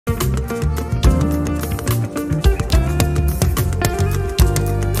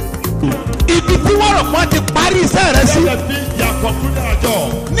tọrọ pọ́n ti parí iṣẹ́ rẹ sí.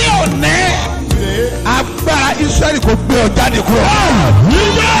 ní òní agbára Ísírẹ́lì kò gbé ọ jáde kúrò.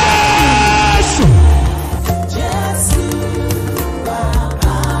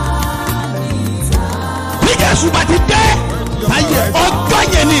 bí Jésù bá ti dé ayé ọjọ́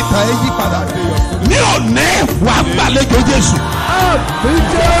yẹn ní ìtàn ẹ yí padà. ní òní wà gbàlejò Jésù.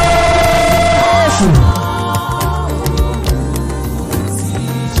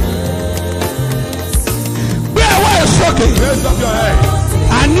 gbé ẹwọ́ ẹ̀ sókè.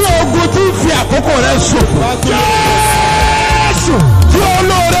 àní ogun tí ń fi àkókò rẹ ṣòfò. Jésù tí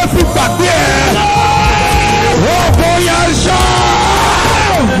olóore fi gbàgbé ẹ. ogun yẹn ṣọ́.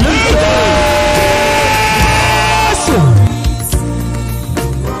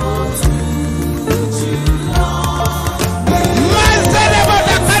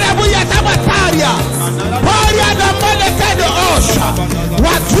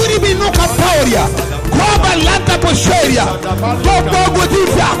 Waturi binuka pauria, koba lanta posheria, gbogbo ogun tí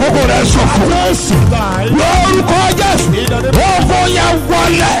fi àkókò rẹ ṣòfò. Lórúkọ Jésù, ogun yẹn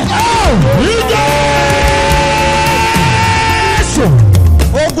wọlé.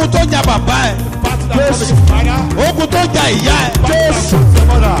 Ogun tó jà bàbá ẹ, ogun tó jà ìyá ẹ,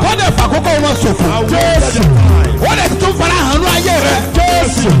 wọ́n lè fàkókò wọn ṣòfò. Wọ́n lè tún fara hàn ní ayé rẹ.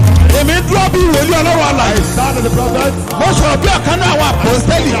 Èmi dúró bí wòlíì Ọlọ́run alààyè. Mo sọ̀rọ̀ bí ọ̀kan náà àwọn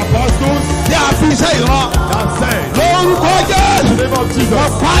àpòstélì tí a fi iṣẹ́ ìran. Lórúkọ Jésù,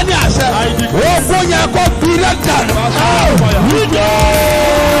 wọ́n pa á ní àṣẹ. Ogun yẹn kó bílẹ̀ dànù.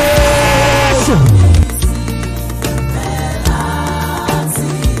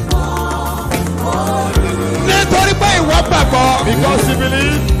 Nítorí pé ìwọ gbàgbọ́.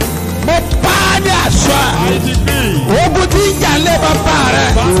 Mo pa á ní àṣẹ. Ogun tí ń jà lé bàbá rẹ.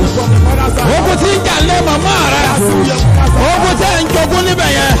 Ogun tí ń jà lé màmá rẹ. Ogun tí ń jogún níbẹ̀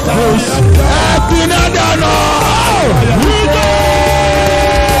yẹn. Ẹ gbiná dànù.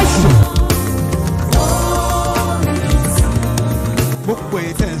 Gbogbo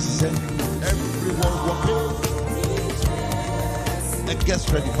èyí tẹ̀ ń ṣiṣẹ́. Ẹ get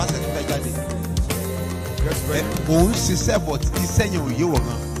ready. Pásítọ̀ ti fẹ́ jáde. Òun ṣiṣẹ́ but iṣẹ́ yẹn ò yé wọ̀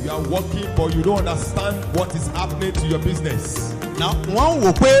gan. You are working, but you don't understand what is happening to your business. Now, wọ́n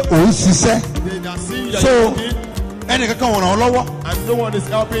wò pé òun ṣiṣẹ́. They are seeing that So, you're working, ẹnìkankan wọ̀n ràn ọ́ lọ́wọ́. and no one is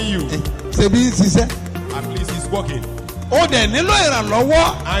helping you. Ṣebí ń ṣiṣẹ́. At least he's working. Ó dẹ̀ nílò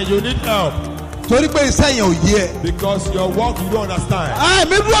ìrànlọ́wọ́. And you need help. Torí pé iṣẹ́ yẹn ò yé ẹ. Because your work you don't understand.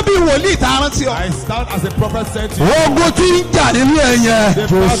 Mi dúró bí wòlíì tá a rántí ọ. I stand as a prophet sent to you. Ogun tí ń jà nínú ẹ yẹn. The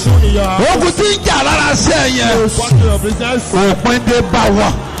battle in your house. Ogun tí ń jà lára ṣẹ́ ẹ yẹn. What your business? Òpin dé bá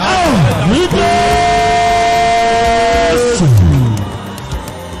wọn.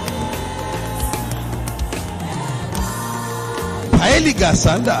 Paeli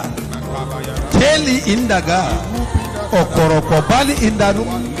gasanda. Teli indaga. Okoroko bali indanu.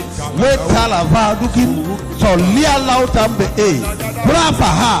 Wetala vadukin. Solia lautambe e. Brapa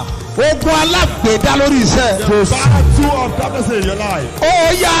ha. Ogun alágbèdá lórí iṣẹ́. Battle of darkness in your life. Ó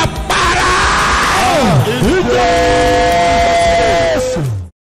yá para.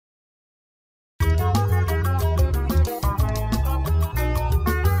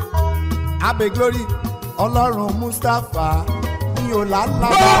 Abe glory Ọlọ́run Mustapha ní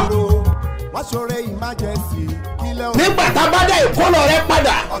Ọ̀làlàbàrò wọ́n ṣoore emergency kílẹ̀ òun. Nígbà tá a bá dá ìkólọ rẹ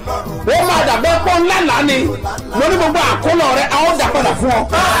padà ó máa dàbẹ́ pọ́n ńlá lánì lórí gbogbo àkólọ rẹ a ó dà padà fún ọ.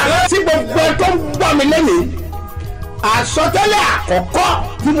 Tí gbogbo ẹ tó ń gbọ́ mi lẹ́yìn àsọtẹ́lẹ̀ àkọ́kọ́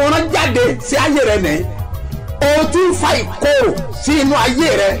tí mo rán jáde sí ayé rẹ nìyí o tún fa ìkorò sí inú ayé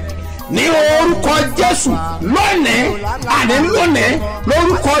rẹ ní orúkọ Jésù lónìí àní lónìí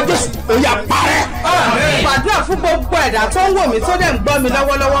lórúkọ Jésù ó yá parẹ́. Gbàdúrà fún gbogbo ẹ̀dá tó ń wò mí tó dẹ̀ ń gbọ́ mi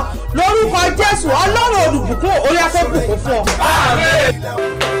lọ́wọ́lọ́wọ́ lórúkọ Jésù Ọlọ́run olùbùkún ó yá kó bùkún fún ọ.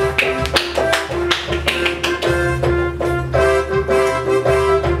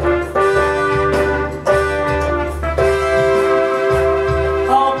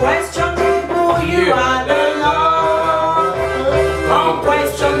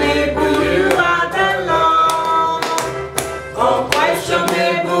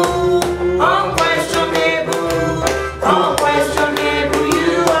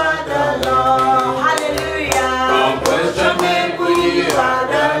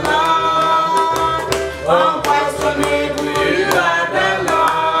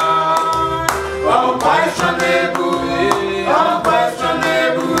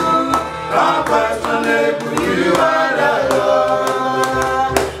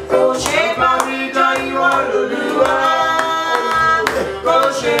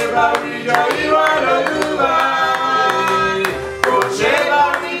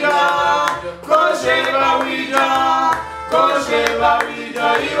 Go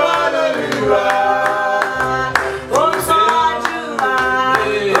ìwọ lolúwa. Ó ń ṣáájú wa,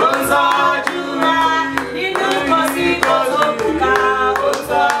 ó ń ṣáájú wa, nínú kòsíkò tó kù ká. Ó ń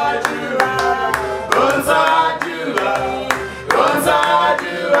ṣáájú wa, ó ń ṣáájú wa, ó ń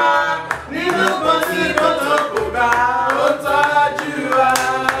ṣáájú wa, nínú kòsíkò tó kù ká. Ó ń ṣáájú wa,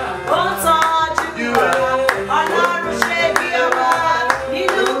 ó ń ṣáájú wa, Ọlọ́run ṣe bí ọba,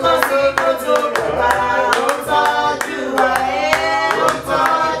 nínú kòsíkò tó kù ká. Ó ń ṣáájú wa, ó ń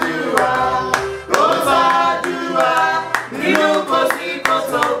ṣáájú wa, ó ń ṣáájú wa, nínú kòsíkò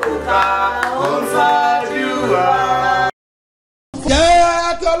tó kù ká. Ó ń ṣáájú wa.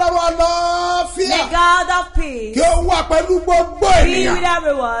 Jẹ́ kí Ọlọ́run àlàáfíà May God of peace kí ó wà pẹ̀lú gbogbo be ènìyàn with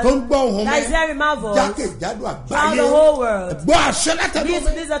everyone tó ń gbọ́ ohùn that is mi hearing my voice jákèjádò around àgbáyé. the whole world. Gbọ́ àṣẹ látẹnu This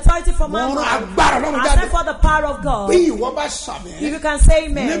mi. is authority from my Mo rán mouth. agbára Ọlọ́run I jáde. send for the power of God. Bí ìwọ bá sàmì If you can say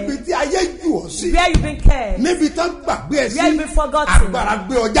níbi amen, tí ayé jù ọ́ sí, where you've been cared, níbi tó ń gbàgbé ẹ where sí, you've been forgotten, agbára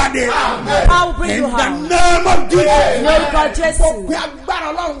gbé ọ jáde. power will bring In you the out. name of Jesus. Lord God Mo Jesus, pe agbára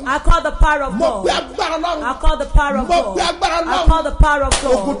Ọlọ́run. I call the power of Mo pe God. agbára I Ọlọ́run. call the power of Mo God. pe agbára I Ọlọ́run. call the power of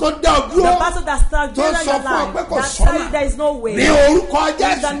Ogun God. tó dá ọ The dúró. battle that stands Tó in sọ your fún ọ life, pé kò that tell you sọ́nà. there is no way. Ní orúkọ In the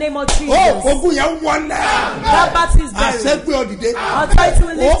Jésù. name of Ó Jesus. ogun yẹn wọlé. That battle is Àṣẹ buried. gbé ọ dìde. Authority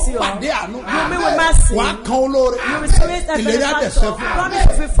will Ó lift you up. pàdé àánú. You meet with mercy. Wà á kan olóore. You will experience a Ìlérí àdẹ̀sẹ̀ benefactor. fún ọ. Promise to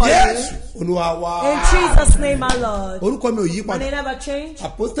fulfill Jésù you. Olúwa wa. In Jesus' name, my Lord. Orúkọ mi ò yí And padà. they never change.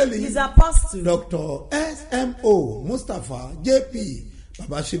 Apostoli He's an apostle. Dr. S.M.O. Mustapha J.P.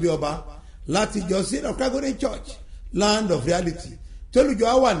 Babasebioba láti ìjọ Seed of Calvary Church Land of Reality tí olùjọ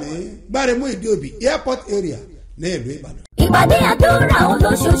á wà ní Gbáremú Ìdíòbí Airport area ní ìlú Ìbàdàn. ìpàdé àdúrà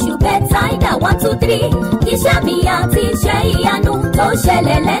olóṣooṣù bẹ́táìdà 123 iṣẹ́ mi àti iṣẹ́ ìyanu tó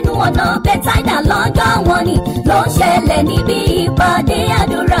ṣẹlẹ̀ lẹ́nu ọ̀nà bẹ́táìdà lọ́jọ́ wọn ni ló ṣẹlẹ̀ níbi ìpàdé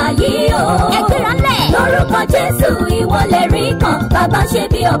àdúrà yìí o. ẹgbẹ́ra lẹ̀ lórúkọ Jésù ìwọlẹ̀ rí kan bàbá ṣe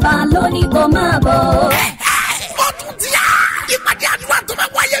bí ọba lónìí kò máa bọ̀. Ó tún ti yá. Ìpàdé àdúrà tó máa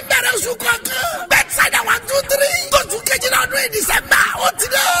wáyé bẹ̀rẹ̀ oṣù kọ̀ọ̀kan. Bẹ́tísáìdà 123. Tóṣù kejìlá ọdún yìí Dísẹ́mbà. Ó ti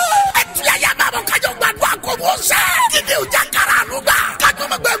dé. Ẹtúyàyà máa bọ̀ kájọ gbàdúrà kó mọ̀ ṣẹ́. Kíni ò já kára àánú gbà. Kájọ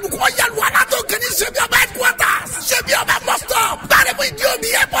máa gbẹ ìbùkún ọ̀yàlú alátòkè ní Ṣebí Ọba headquarters. Ṣebí Ọba bus stop. Gbáremú Ìdíòbí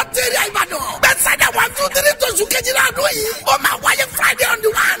airport area Ìbàdàn. Bẹ́tísáìdà 123 tóṣù kejìlá ọdún yìí. Ó máa wáyé Friday on the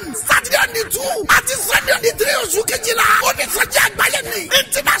 1, Saturday on the 2, àti Sunday on the 3 oṣù kejìlá. Onísọjí àgbáyé ni.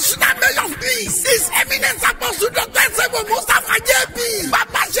 International Mayor of Peace. His Eminence Apostle Dr. S.M.O. Mustapha J.P.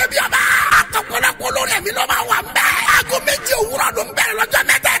 Bàbá Ṣebí Ọba. Àtọ̀pọ̀lọpọ̀ olórí ẹ̀mí ló máa wà ń bẹ̀. Aago méjì òwúrọ̀ ló ń bẹ̀rẹ̀ lọ́jọ́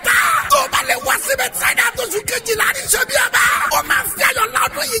mẹ́tẹ̀ẹ̀ta. Tó o bá lè wá sí Bẹ́tísáìdà tóṣù kejìlá ní Ṣebí Ọba. Ó máa fi ayọ̀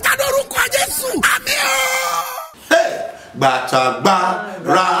lọ́dún yìí ká lórúkọ Jésù. Àmín o.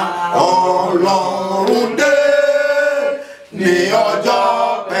 Gbàtàgbára Ọlọ́run dé ní ọjọ́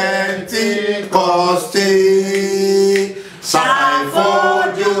Pẹ́ntíkọ́sítì.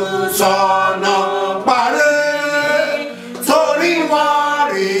 Ṣàìfojú sọ́nà parí torí wọ́n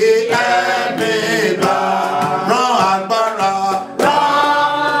rí ẹ̀mí gbà. Rán agbára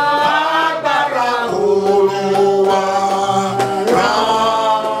Olúwa.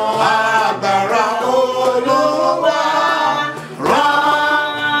 Rán agbára Olúwa.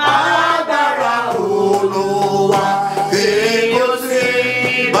 Rán agbára Olúwa. Èyí ó sì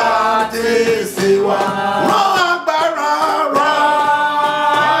bá ti sí wa. Rán agbára Olúwa.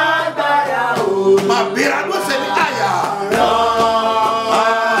 Màbíra ló ṣe ní àyà.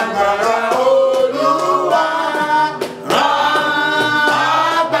 Rán agbára Olúwa. Rán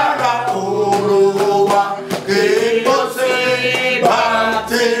agbára Olúwa. Èyí ó sì bá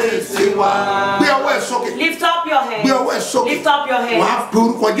ti sí wa. Gbé ọwọ́ ẹ̀ sókè. Lift up your hand. Gbé ọwọ́ ẹ̀ sókè. Lift up your hand. Wàá pe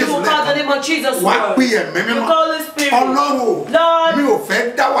orúkọ You Jésù will call the lẹ́ẹ̀kan. name of Jesus. Wàá Lord. pe ẹ̀mí You mímọ́. call the Spirit. Ọlọ́run o, Lord. mi ò fẹ́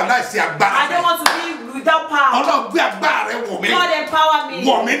dá wà láìsí agbára. I don't want to be without power. Ọlọ́run gbé agbára rẹ wọ̀ mí. God empower me.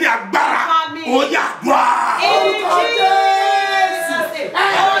 Wọ̀ mí ní agbára. Empower me. Ó yá àdúrà. In Jesus' name.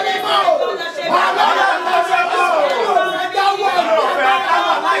 Holy Spirit.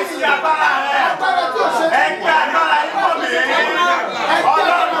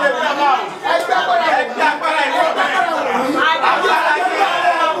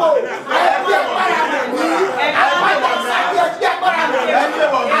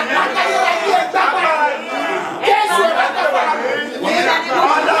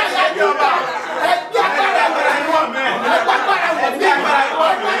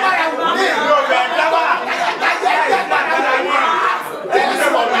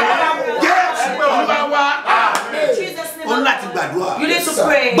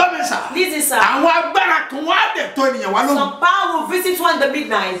 someone in the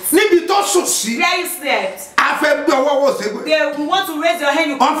midnight. Níbi tó sùn sí. Where you slept. A fẹ́ gbé ọwọ́ wò ségbé. They want to raise your hand,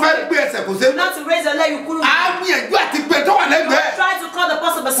 you Wọ́n couldn't. fẹ́ gbé ẹsẹ̀ kò ségbé. Not to raise your leg, you couldn't. A gbìyànjú àti pé tó wà lẹ́gbẹ̀ẹ́. Try to call the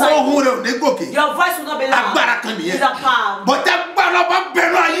person beside you. Ohun rẹ̀ ò ní gòkè. Your voice will not be loud. Agbára kan nìyẹn. It's a power. Bọ̀dá gbára bá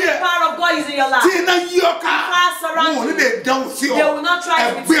bẹ̀rù ayé. The power of God is in your life. Tí iná yí ọ ká. Fire surround Wọn ò ní lè dánwò sí ọ. They will not try to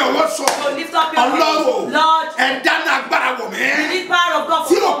Ẹgbẹ́ ọwọ́ sọ. So lift up your Ọlọ́run. hand. Lord, Ẹ̀dá náà agbára wọ̀ mí. you need power of God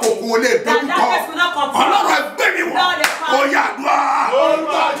Tí for òkùnkùn ò lè That dójú darkness will not kọ. confront. Ọlọ́run ẹgbẹ́ mi wọ̀. Lord, the power. Ó yá àdúrà.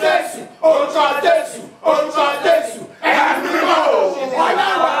 Orúkọ Jésù, orúkọ Jésù, orúkọ Jésù. Ẹ̀mí mímọ́ o.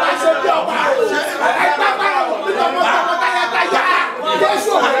 Ọlọ́run Babasebioba. Ẹgbẹ́ agbára wọ̀ mí lọ́mọ tọmọtayátayá. Jésù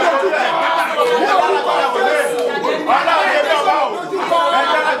ò ní ojú bẹ̀. Ní orúkọ Jésù. Ọlọ́run Babasebioba o.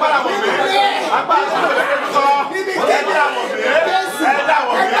 Ẹgbẹ́ agbára wọ̀ mí. Agbára wọ̀ mí. Níbi kí ẹ̀dá wọ̀ mí. Ẹ̀dá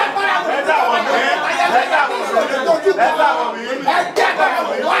wọ̀ mí. Ẹ̀dá wọ̀ mí. Ẹ̀dá wọ̀ mí. Ẹ̀dá wọ̀ mí. Ẹgbẹ́ agbára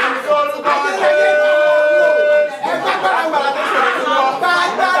wọ̀ wá.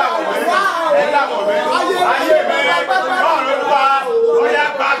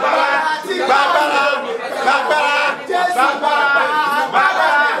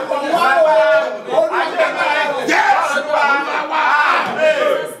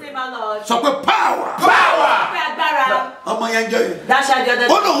 Sọ pé power. Ọmọ yẹn jẹ́ yẹn. That child the other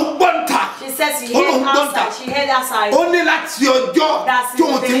Ó lóun gbọ́ ń ta. She says she Ó lóun heard gbọ́ ń ta. outside. She heard outside. Ó ní láti ọjọ́ tí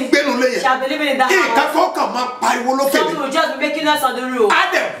òun ti ń gbénu lé She yẹn. has been living in that Nǹkan house. kan kàn máa pariwo lókè Something ni. will just be making us on the roof. Á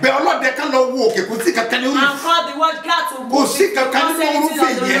dẹ̀ bẹ ọlọ́dẹ kan lọ wo òkè kò sí kankan ní orí. And call the word God to Kò move. sí They kankan won't say nínú anything on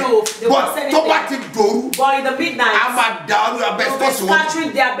orúfẹ́ the yẹn. roof. They Bọ̀ won't say tó bá anything. ti dòru. But in the midnight, A máa da orí they abẹ́sítọ́sì will be wọn.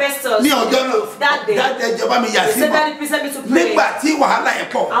 scattering their besters. Ní ọjọ́ náà. That day. Dáadé ìjọba mi yà They sí said mọ́. that he sent me to pray. Nígbà tí wàhálà yẹn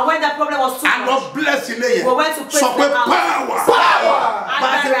pọ̀. And when that problem was too A lọ much, bless ilé yẹn. we went to pray Sọ for pé the house. power. Bá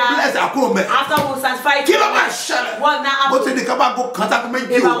a ti bless àkúrò mẹ́. after we sanctify it, Kí ló máa ṣẹlẹ̀? what now Bó ti happened? di ká bá go kan tá kó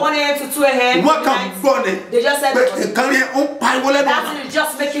méjì About o. 1 a.m. to 2 a.m. Wọ́n kàn midnight, gbọ́ ni. they just said Pé nǹkan rí ó ń pariwo lẹ́nu that ọ̀nà. thing is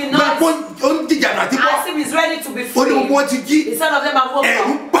just making Bẹ́ẹ̀ noise. ó ń jìjà àti bọ́. As if he's ready to be Ó ní free. gbogbo wọn ti jí. The son of them have woken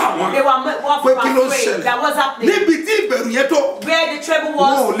Ẹ̀rù up. bà wọ́n. They were Pé kí ló ń afraid ṣẹlẹ̀? that was happening. Níbi tí ìbẹ̀rù yẹn tó. Where the trouble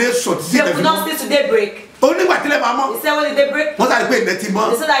Wọn ò was, lè sọ títí they ìbẹ̀rù could not mọ́. sleep to daybreak. Onígbà tí lè máa mọ́. He said when did they break? Wọ́n sáré pé ilẹ̀ ti mọ́.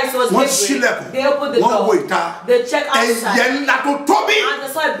 They said that it was Wọ́n daybreak. ṣílẹ̀kùn. They opened the Wọ́n door. wo ìta. They checked outside. Ẹyẹ ńlá tó tóbi. And they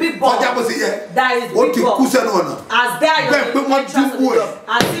saw a big ball. Kọjá bó ṣe yẹ. That is Ó big ti ball. kú sẹ́nu ọ̀nà. As there Bẹ́ẹ̀ pé wọ́n dúró ẹ̀.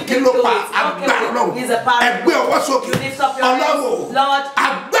 As if Kí they ló do pa it. agbára Ọlọ́run? He's a power. Ẹgbẹ́ ọwọ́ sókè. You lift up your hands. Ọlọ́run. Lord,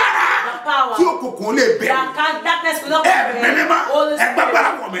 Agbára the power. tí òkùnkùn lè bẹ̀rù. that can darkness will not Ẹ̀mí comprehend. mímọ́. Holy Ẹgbẹ́ agbára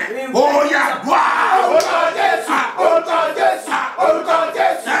wọ̀ mí. Spirit, Ó yá gbọ́. Orúkọ Jésù, orúkọ Jésù, orúkọ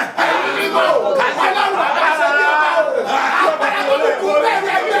Jésù. Ẹ̀mí mímọ́ o. Ọlọ́run Babasebioba o. Agbára tó kú bẹ́ẹ̀ ni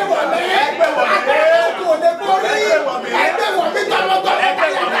ẹgbẹ́ wọ̀ mí. Agbára tó kú ò lè borí. Ẹgbẹ́ wọ̀ mí tọmọtọmọ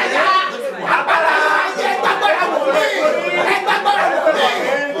tayátayá. Agbára ayé gbàgbára wọ̀ mí. Ẹgbàgbára wọ̀ mí.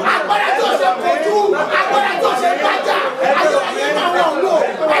 Agbára tó ṣe kojú. Agbára tó ṣe bàjá. Ayé máa wọ̀ lò.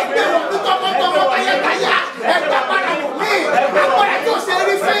 Ẹgbẹ́ wọ̀ mí tọmọtọmọ tayátayá. Ẹgbàgbára wọ̀ mí. Agbára tó ṣe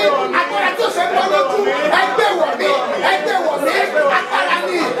rí fín. Agbára tó ṣe gbọ́ lójú. Ẹgbẹ́ wọ̀ mí. Ẹgbẹ́ wọ̀ mí. Agbára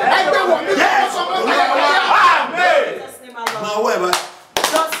ni. Ẹgbẹ́ wọ̀ mí tọmọtọmọ tayátayá. Jesus' name, our Lord. Máa wọ ẹ̀ bá.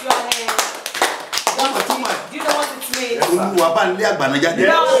 Just your hand. Túmọ̀ ẹ̀. Do you know what it means? Olúwa bá ń lé àgbàna jáde.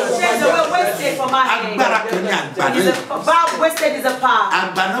 Lord, take away wastage from my hand. Agbára kan ní àgbàna Is yìí. a wastage is a power.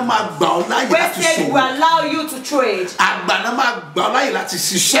 Àgbàna máa gbà ọ́ láyè láti Wastage will ṣòwò. allow you to trade. Àgbàna máa gbà ọ́ láyè láti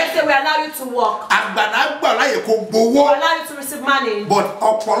ṣiṣẹ́. Wastage will allow you to walk. Àgbàna gbà ọ́ láyè kó gbowó. Will allow you to receive money. But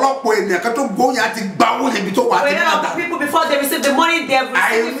ọ̀pọ̀lọpọ̀ ènìyàn kan tó gbowó yẹn á ti gba owó yẹn bí tó wà á But ti a náà lot dà. of people before they receive the money they have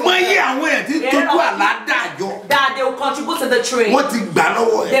received it from Àìmọye them, àwọn èèyàn tí ń tójú àlá dájọ́. that they will contribute to the trade. Wọ́n ti gbà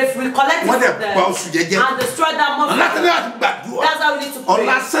lọ́wọ́ ẹ̀. They've collected Wọ́n dẹ̀ from them pa oṣù jẹ́jẹ́. and destroyed that money. Ọ̀làtẹ̀lẹ́ àti gbàdúrà. That's how we need to pray.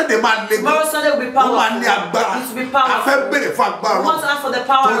 Ọ̀la Sunday máa le gan. Tomorrow Sunday will be Wọ́n powerful. máa ní agbára. It will be A powerful. fẹ́ béèrè fún agbára We want to ask for the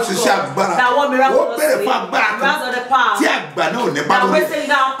power tó ń of ṣiṣẹ́ God. agbára. That one miracle Ó béèrè fún agbára kan Rise of the power. tí àgbàna ò ní bá That lórí. wasting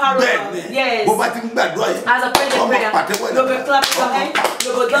down power. Bẹ́ẹ̀ni, Yes. bó bá ti ń gbàdúrà yẹn, As I pray the ọmọ prayer, pàtẹ́wọ́ you'll be clapping your hand,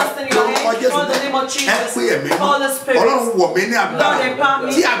 you'll be dusting your hand, Lórúkọ Jésù. call the name of Ẹ Jesus, pé ẹ̀mí call the mọ́. Spirit. Ọlọ́run wọ̀ mí ní agbára Lord, empower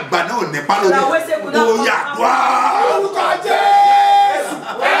me. tí àgbàna ò ní bá lórí. That wasting could not Ó yá àdúrà. Orúkọ Jésù.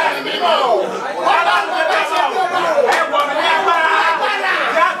 Ẹ̀mí mímọ́ o. Ọlọ́run Babasebioba o. Ẹ wọ̀ mí ní agbára.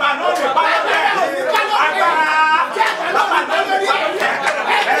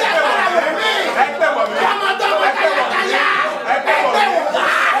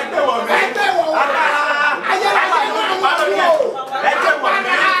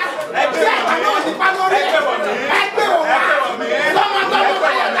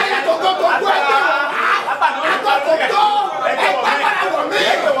 Ẹgbẹ́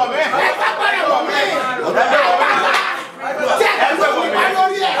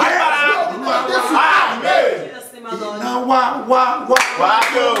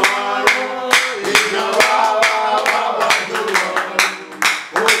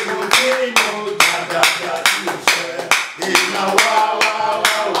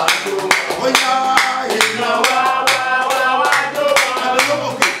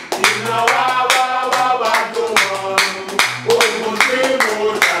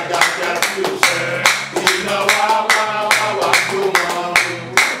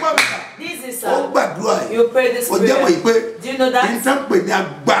pray this O jẹ́ mọ̀ prayer. yìí pé Do you know that? ìfẹ́ pè ní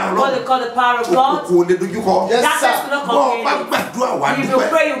agbára What they Ọlọ́run. call the power of God. Òkùnkùn ò lè dojúkọ. Darkness will not Bọ́ ọ bá comprehend it. gbàdúrà wà If you dúpẹ́.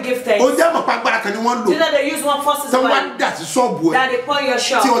 pray, you give O thanks. jẹ́ mọ̀ pé agbára kan ni wọ́n Do you lò. know they use one forces Tí wọ́n well dà sí ṣọ́ọ̀bù ẹ̀. that they pour in your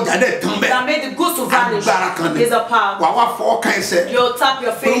shop Tí ọjà dẹ̀ tán bẹ́ẹ̀. that made the goods to vanish Agbára kan ni. is a power. Wà wá fọwọ́ kan ẹsẹ̀. You'll tap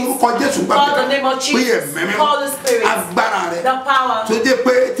your face. Orúkọ Jésù Call the name of pé Jesus. ẹ̀mí mímọ́. Call the Spirit. Agbára rẹ̀. The power. Tó jẹ́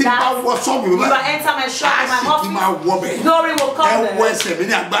pé tí bá wọ ṣọ́ọ̀bù mi You will báyìí. enter my shop in my Àṣìkí máa office. wọ bẹ̀. Glory will come Ẹ wọ there. ẹsẹ̀ mi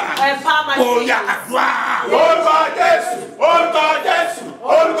ní agbára. Empower my Ó yá faith. àdúrà. Orúkọ Jésù, orúkọ Jésù,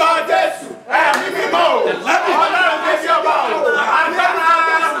 orúkọ Jésù, ẹ̀mí mímọ́ o. Ọlọ́run Jésù ọba o. Agbára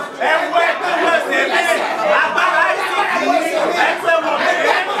ẹ̀wọ́ ẹ̀kọ́ wẹ̀sẹ̀ mi. Agbára ìsìnkú ẹ̀fẹ̀ wọ̀ mí.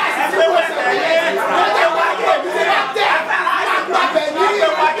 Ẹ̀fẹ̀ wẹ̀sẹ̀ mi. Ẹ̀fẹ̀ wáyé mi. Agbára ìsìnkú ẹ̀fẹ̀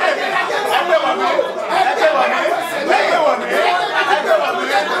wáyé mi. Ẹ̀fẹ̀ wọ̀ mí. Ẹ̀fẹ̀ wọ̀ mí. Ẹ̀fẹ̀ wọ̀ mí. Ẹ̀fẹ̀ wọ̀ mí.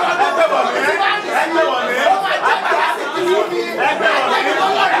 Ẹ̀fẹ̀ wọ̀ mí. Ẹ̀fẹ̀ wọ̀ mí. Ẹ̀fẹ̀ wọ̀ mí. Agbára ìsìnkú ẹ̀fẹ̀ wọ̀ mí.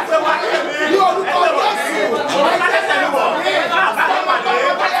 Ẹ̀fẹ̀ wáyé mi.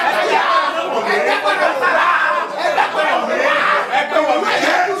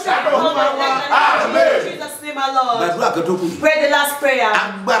 Gbàdúrà kan tó kù. Pray the last prayer.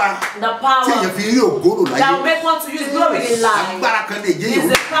 Agbára The tí power èèyàn fi rí ògóró that will láyé. make one to use glory in life. Agbára kan lè jẹ́ Is yòó.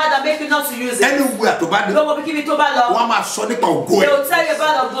 the power that make you not to use it. Ẹni wù àtọ́bá dé. Gbogbo bí kíbi tó bá lọ. Wọ́n á máa sọ nípa ògo They ẹ̀. will tell you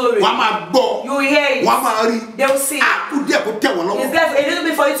about the glory. Wọ́n á máa gbọ́. You will hear it. Wọ́n á máa rí. They will see. Á kú díẹ̀ kó tẹ̀ wọ́n lọ́wọ́. It's there a little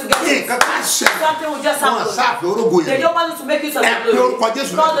bit for you to get it. Nǹkan ká ṣẹ. Something will just Wọ́n happen. sáàfin orógo They yẹn. don't want you to make use of Ẹ the pé orúkọ glory.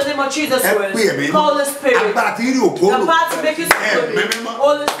 Jésù Call náà. the name of Jesus Ẹ first. pé ẹ̀mí mímọ́. Call the Spirit. Agbára tí rí The ògóró. power to make you Ẹ̀mí glory. mímọ́.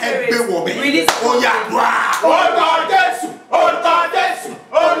 Holy Ẹ Spirit. gbé wọ̀ mí. Release Ó yá àdúrà. Orúkọ Jésù, orúkọ Jésù,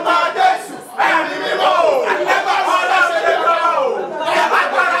 orúkọ Jésù, ẹ̀mí mímọ́ o. Agbára Ọlọ́run ṣe lọ́wọ́ o.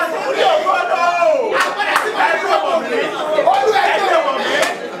 Agbára sórí ògbódò o. Ẹgbẹ́ wọ̀ mí. Ẹgbẹ́ wọ̀ mí.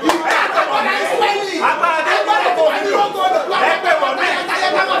 Ẹgbẹ́ wọ̀ mí. Agbára tó ní ògbódò. Ẹgbẹ́ wọ̀ mí.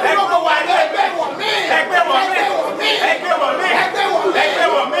 Ẹgbẹ́ wọ̀ mí. Ẹgbẹ́ wọ̀ mí. Ẹgbẹ́ wọ̀ mí. Ẹgbẹ́ wọ̀ mí. Ẹgbẹ́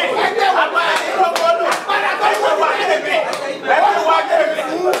wọ̀ mí. Agbára tó ní ògbódò. Ẹgbẹ́ wọ̀ mí. Ẹgbẹ́ wọ̀ mí.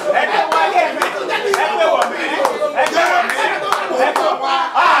 Ẹgbẹ́ wọ̀ mí. Ẹgbẹ́ wọ̀ mí.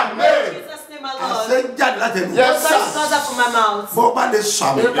 Amen. Jesus' name, my Lord. Àṣẹ jáde láti ẹnu. Your voice comes out from my mouth. Bọ́ bá lè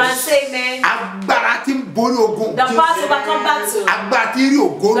sàmì. You can say amen. Agbára tí ń borí ogun. The power to overcome battle. Agbára tí rí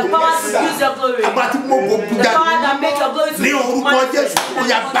ògóró. The power to use your glory. Agbára tí mú ògo bú The power jáde. that make your glory to Ní orúkọ Jésù, ó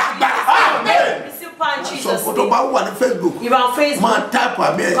yá gbàgbára. Receive power in Sọ Jesus' fọ́tò name. bá wà ní Facebook. If I'm on Facebook, Máa táàpù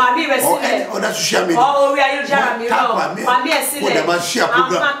àmì ẹ̀. Fàmí rẹ̀ Or sílẹ̀. any other social media. or orí ayélujára mi Táàpù náà, àmì ẹ̀. fàmí ẹ̀ Kó sílẹ̀. dẹ̀ máa share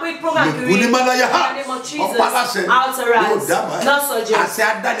program. Àwọn máa pín program Lè kiri. kú ní Málàyà. In the name of Jesus, Ọ̀pá aláṣẹ. authorize, Yóò dábàá. not suggest. Àṣẹ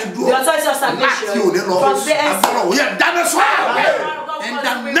adánidúró. The authority of salvation. Láti òní lọ. From the end. Agbára òye dáná sọ. In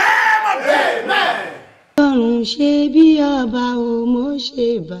the name of Jesus. ọlọ́run ṣe bí ọba o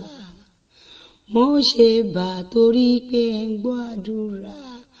mo ṣe bà torí pé ẹ ń gbọ́ àdúrà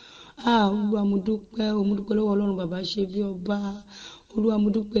olúwa mo dúpẹ́ lọ́wọ́ ọlọ́run bàbá ṣe bí ọba olúwa mo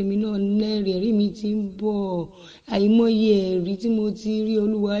dúpẹ́ mi náà lẹ́rìí ẹ̀rí mi ti ń bọ̀ àìmọye ẹ̀rí tí mo ti rí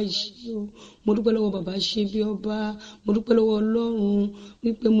olúwa ṣe o mo dúpẹ́ lọ́wọ́ bàbá ṣe bí ọba mo dúpẹ́ lọ́wọ́ ọlọ́run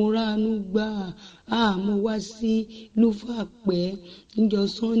wípé mo ráàánú gbà mo wá sí lúfàpẹ́ níjọ́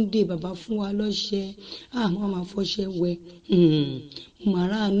Sunday bàbá fún wa lọ́ṣẹ wọ́n máa fọṣẹ wẹ̀ mo máa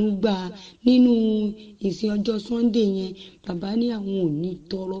ráàánú gbà nínú ìsìn ọjọ́ Sunday yẹn bàbá ní àwọn ò ní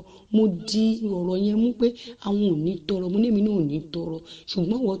tọrọ mo di ọ̀rọ̀ yẹn mú pé àwọn ò ní tọrọ mo ní èmi náà ò ní tọrọ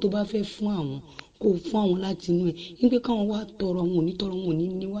ṣùgbọ́n ìwọ tó bá fẹ́ fún àwọn kò fún àwọn láti inú ẹ wípé káwọn wá tọrọ àwọn ò ní tọrọ wọn ò ní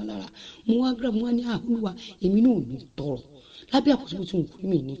ní wá lára mo wá gbà mo wá ní Olúwa èmi náà ò ní tọrọ lábẹ́ àkóso tí mo kúrò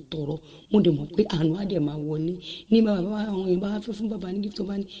mi ní tọrọ mo dẹ̀ mọ̀ pé àánú á dẹ̀ máa wọlé ní bàbá àwọn èèyàn bá fẹ́ fún bàbá ní gift tó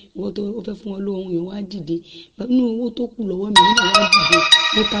bá ní ìwọ tó fẹ́ fún wọn lóhun èèyàn wá dìde nínú owó tó kù lọ́wọ́ mi nínú wá dìde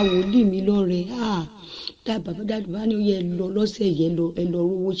mo ta wòlíì mi lọ́rẹ dá bàbá bá ní ó yẹ lọ lọ́sẹ̀ yẹ ẹ lọ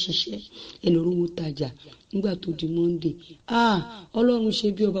rówó ṣiṣẹ́ ẹ lọ rówó tajà nígbà tó di Monday Ọlọ́run ṣe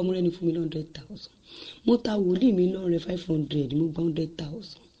bí ọba mo rẹ́ni fún mi 100,000 mo ta wòlíì mi lọ́rẹ 500 mo gba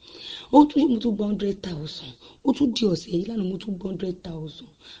 100,000 mo tún gba 100,000 ó tún di ọ̀sẹ̀ yìí lánàá mo tún gba 100,000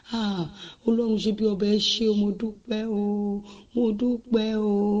 Ọlọ́run ṣe bí ọba ẹ ṣé o mo dúpẹ́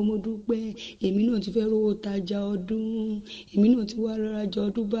mo dúpẹ́ èmi náà ti fẹ́ rówó tajà ọdún èmi náà ti wá rajà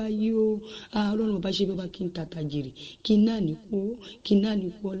ọdún báyìí o Ọlọ́run bàbá ṣe bí ọba kí n tàtà jèrè kí n náà ní kú kí n náà ní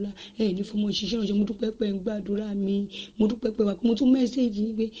kú ọlá ní fọmọ ṣiṣẹ́ ránṣẹ́ mo dúpẹ́ pé ń gbàdúrà mi mo dúpẹ́ pé wà mo tún mẹ́sẹ̀jì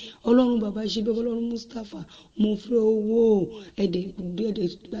pé Ọlọ́run bàbá ṣe bí ọba Ọlọ́run Mustapha mo fẹ́ owó ẹ̀dẹ̀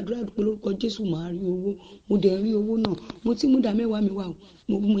gbàdúrà dúpẹ́ lórúkọ Jésù máa rí owó mo dẹ̀ rí owó náà mo ti mú ìdá mẹ́wàá mi wá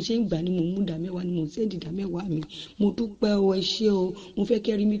mo bí mo ṣe ń gbà ni mo mú ìdá mẹ́wàá ni mo sẹ́ndì ìdá mẹ́wàá mi mo dúpẹ́ o ẹ ṣé o mo fẹ́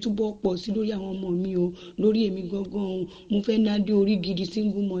kẹ́rí mi túbọ̀ pọ̀ sí lórí àwọn ọmọ mi o lórí èmi gangan o mo fẹ́ ná dé orí gidi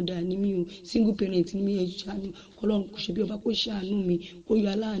single mother ni mi o single parent ni mi ẹ ṣàánú ọlọ́run kò ṣe bí ọba kó ṣàánú mi kó yọ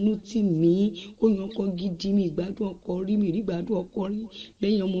aláàánú tì mí kó yan ọkọ gidi mi ìgbádùn ọkọ rí mi rí ìgbádùn ọkọ rí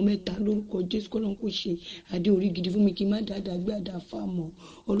lẹ́yìn ọmọ mẹ́ta lórúkọ Jésù kọ́lọ́run kò ṣe adé orí gidi fún mi kí n má dáadáa gbé àdá fáàmọ́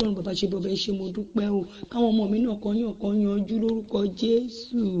ọlọ́run bàbá ṣe bọ́bá ẹ ṣe mo dúpẹ́ o káwọn ọmọ mi náà kan yanjú lórúkọ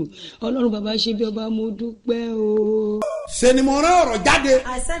Jésù ọlọ́run bàbá ṣe bí ọba mo dúpẹ́ o. ṣe ni mo rán ọ̀rọ̀ jáde.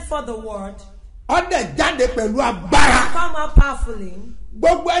 I sent for the word. ọ̀dẹ̀ jáde pẹ̀lú agbára. Come out powerfully.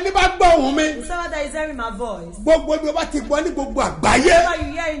 gbogbo ẹni bá gbọ́ ohùn mi. Whoever that is hearing my voice. gbogbo ibi o bá ti gbọ́ ní gbogbo àgbáyé. Whatever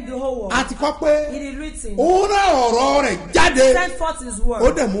you hear in the whole world. a ti kọ́ pé. It is written. ó rán ọ̀rọ̀ rẹ̀ jáde. Send forth his word. ó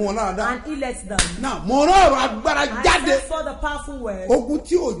dẹ̀ mú wọn lára dá. And he lets them. náà mo rán ọ̀rọ̀ agbára jáde. I sent forth the powerful word. ogun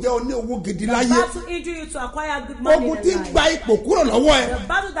tí ò jẹ́ oní owó gidi láyé. The battle injure you to acquire good money in ogun life. tí ń gba ipò kúrò lọ́wọ́ ẹ. The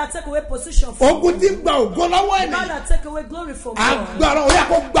battle that take away position from ogun tí ń gba ògo lọ́wọ́ ẹ the battle ni. that take away glory from God. agbára ó yẹ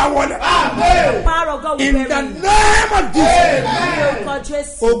kó gbà wọlé. The power of God will in bury the you. name of God Jesus.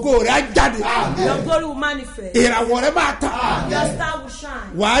 Jesus. ògo rẹ̀ á jáde. Your glory will manifest. ìràwọ̀ rẹ̀ máa tàn. Your star will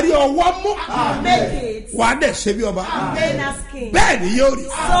shine. wàá rí ọwọ́ mú. Make it. wàá dẹ̀ ṣe bí ọba. Reign as king. bẹ́ẹ̀ ni yóò rí.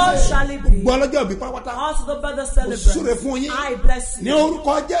 So shall it be. gbọ́ lọ́jọ́ òbí pátápátá. Also the brother súre celebrate. fún yín. I bless ní you.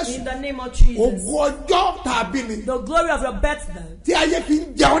 orúkọ Jésù. In the name of Jesus. ògo ọjọ́ tàbí ni. The glory of your birthday. tí ayé fi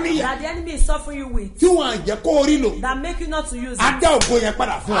ń jẹun níyà. That the enemy is suffering you with. tí wọ́n á jẹ́ kó o rí lò. That make you not to use á it. dá ògo yẹn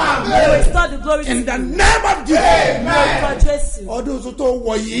padà fún ọ. They restore the glory to in you. the name of Jesus. Lord Jesus. ọdún tuntun tó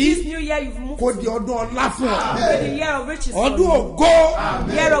wọ̀ This yìí new year you've moved kó to. di ọdún ọlá fún ọ. The year of riches for ọdún you.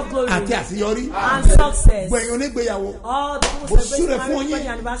 ògo Year of glory. àti àṣeyọrí. And success. gbẹ̀yìn onígbéyàwó. All the mo people súre celebrating fún wedding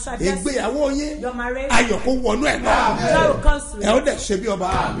yín. anniversary. Bless you. ìgbéyàwó yín. Your marriage. ayọ̀ kó wọnú ẹ̀ lọ. Joy will come to ẹ ó you. dẹ̀ ṣe bí ọba.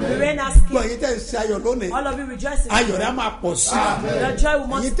 You reign as gbọ́ king. yín tẹ̀ ń ṣe ayọ̀ lónìí. All of you rejoicing. ayọ̀ rẹ̀ á máa pọ̀ sí i. Your joy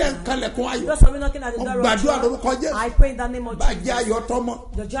will yín tẹ̀ ń multiply. kálẹ̀kùn ayọ̀. Those of you knocking at the mo door of gbàdúrà joy. lórúkọ Jésù. I pray in the name of ìbàjẹ́ Jesus. ayọ̀ tọmọ.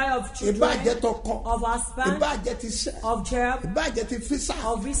 The joy of children. ìbàjẹ́ tọkọ. Of husband. ìbàjẹ́ ti sẹ́. Of job. ìbàjẹ́ ti físà.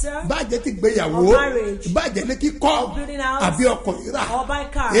 Of visa. ìbàjẹ́ ti gbéyàwó. Of marriage. ìbàjẹ́ ní kíkọ́. Of building house. àbí ọkọ̀ rírà. Or by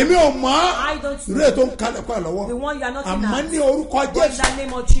car. èmi ò mọ̀. I don't know. ìrè tó ń kálẹ̀kùn ẹ̀ lọ́wọ́. The one you are knocking àmọ́ at. ní orúkọ But in Jésù. the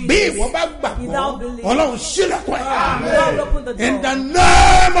name of Jesus. bí ìwọ bá Without gbàgbọ́ belief. Ọlọ́run sílẹ̀kùn ẹ̀. God will open the door. in the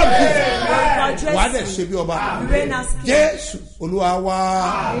name of God Jesus. wàá dẹ̀ Jesus. ṣe bí ọba. You reign as king. Jésù Olúwa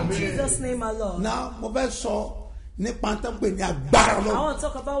wa. In Jesus' name alone. náà mo fẹ́ sọ nípa tó ń pè ní agbára I Ọlọ́run. want to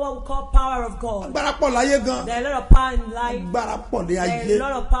talk about what we call power of God. agbára pọ̀ láyé gan. There are a lot of power in life. agbára pọ̀ ní There ayé. is a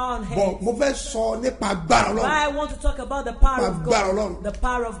lot of power on bọ̀ earth. mo fẹ́ sọ nípa agbára Why Ọlọ́run. I want to talk about the power of Agbára God. Ọlọ́run. The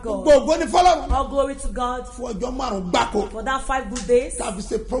power of God. gbogbo ní fọlọ́run. All glory to God fún ọjọ́ márùn-ún gbáko. for that 5 good days tàbí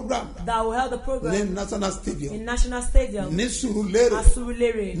ṣe program that we held the ní program National Stadium in National Stadium ní Sùúrùlérè at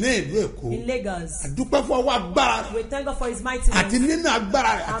Surulere ní ìlú Èkó. in Lagos. àdúpẹ́ fún ọwọ́ agbára rẹ̀ We thank God for His mightiness àti nínú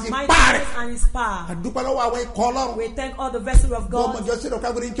agbára rẹ̀ àti and ipá mightiness rẹ̀. and His power. àdúpẹ́ lọ́wọ́ àwọn ikọ̀ Ọlọ́run. We thank all the vessels of gbogbo God, ọjọ́ sí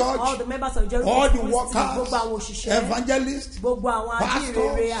ìdọ̀ká green church. all the members of Jericho all the Christian, workers gbogbo àwọn òṣìṣẹ́, evangelists. gbogbo àwọn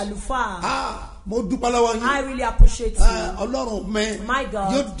ajínrere àlùfáà. mo dúpẹ́ lọ́wọ́ yín. I really appreciate you. Ọlọ́run mi My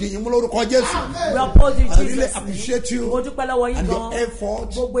God. yóò dì yín mú lórúkọ Jésù. We uphold you, I really Jesus. appreciate you Mo dúpẹ́ lọ́wọ́ yín and your gan. effort.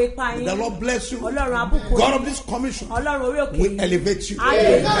 Gbogbo ipá The yín. Lord bless you. Ọlọ́run àbùkù God yín. of this commission Ọlọ́run orí òkè will yìí. elevate you.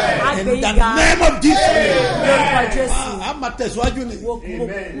 Àgbè In the yíga. name of Jesus. Lórúkọ Jésù. A máa tẹ̀síwájú ni.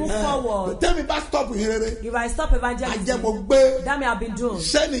 Move forward. Tẹ́mi bá stop yín rere. If I stop evangelism, Àjẹmọ̀ gbé that may have been done.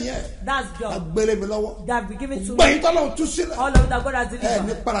 sẹ́niyẹn. That's God. Agbélé mi lọ́wọ́. That be given to Gbẹ̀yìn me. tọ́lọ́run tú sílẹ̀. All of that God has Ẹ ní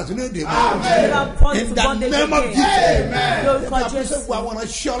delivered. padà sínú èdè mi. Never fall In into the bondage name of again. Jesus. Lórúkọ Ẹ Jésù. ṣe gbọ́ àwọn ọ̀rọ̀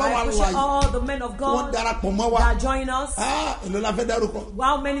I Ọlọ́run appreciate àlàyé. all the men of Wọ́n God darapọ̀ mọ́ wa. that join us. Èlò la fẹ́ dárúkọ.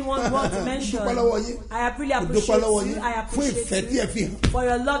 How many ones want to mention? Dúpẹ́ lọ́wọ́ yín. I really Dúpẹ́ appreciate lọ́wọ́ you. yín. I Fún ìfẹ́ tí appreciate ẹ fi you hàn. for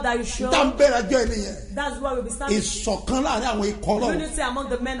your love that you show. Tá ń bẹ̀rẹ̀ ajọ́ ènìyàn. That's why we'll be standing. Ìṣọ̀kan láàrin àwọn ikọ̀ Ọlọ́run. Unity among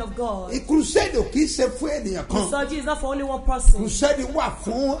the men of God. Crusade ò kì í ṣe fún ènìyàn kan. Surgery is not for only one person. Crusade wà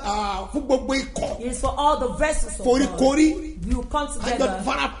fún gbogbo ikọ̀. It is for all the vessels of God. Foríkorí. You come Kájọ together.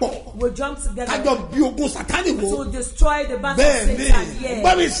 farapọ̀. We'll jump together Kájọ bí ogun Sátánì wò. to destroy the battle of Bẹ́ẹ̀ni, Satan. Yes.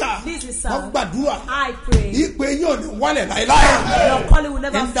 gbọ́ mi sà. This is Wọ́n sir. gbàdúrà. I pray. Ìpè yóò ní wálẹ̀ láéláé. Your calling will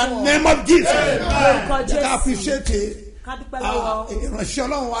never In the fall. name of Jesus. Lórúkọ Jẹ́ ká Jésù. appreciate Kádúpẹ́ lọ́wọ́. ìránṣẹ́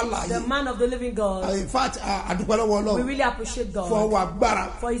Ọlọ́run wa The láàyè. man of the living God. In fact, àdúpẹ́ lọ́wọ́ We Ọlọ́run really appreciate fún God ọwọ́ agbára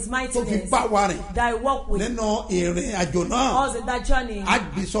for His tó fi mightiness bá wa rìn that I walk with nínú ìrìn àjò náà. us in that journey.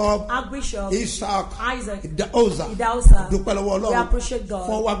 Archbishop Archbishop Isaac Isaac Idahosa. Idahosa. Dúpẹ́ lọ́wọ́ We Ọlọ́run appreciate God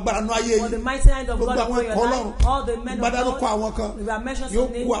fún ọwọ́ agbára náà ayé for the yìí. mighty hand of Gbogbo God àwọn upon your ẹ̀kọ́ life. Ọlọ́run. All the men of Gbadárúkọ God. àwọn kan. We have mentioned Yóò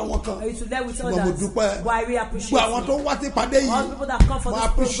some names. kú àwọn kan. You should let with Ṣùgbọ́n mo others. dúpẹ́. But I really Gbogbo appreciate àwọn tó you. wá sí ìpàdé All yìí. people that come for Mo this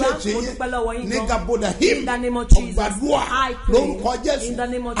appreciate program. Mo yín. dúpẹ́ lọ́wọ́ yín Ní gan. Gaboda him. In the name of Jesus. Ọ̀gbàdúrà. gbàdúrà I pray lórúkọ Jésù in the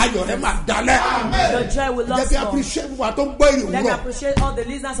name of ayọ̀ rẹ máa dalẹ̀. Your joy will jẹ́ last kí long. appreciate wa tó ń gbọ́ èrè Let me òwúrọ̀. appreciate all the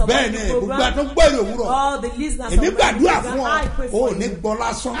listeners of bẹ́ẹ̀ ni the gbogbo program. àtọ́ ń gbọ́ èrè òwúrọ̀. All the listeners èmi of the gbàdúrà program. fún I pray ọ for ò ní you. gbọ́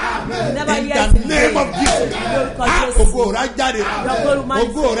lásán. Never in hear the it name of in Jesus. vain. Ògo rà jáde. glory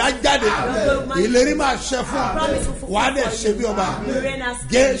manifest. ògo rà jáde. glory manifest. ìlérí máa ṣẹ fún ọ. Promise will fulfill wàá dẹ̀ for ṣe you. bí ọba. You reign as king.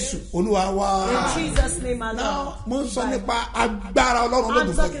 Jésù Olúwa wa. In Jesus' name, our Now, Lord. mo ń sọ nípa agbára Ọlọ́run I'm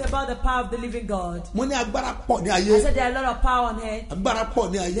lódùn talking fún about the power of the living God. mo ní agbára pọ̀ ní I ayé. said there are a lot of power on earth. agbára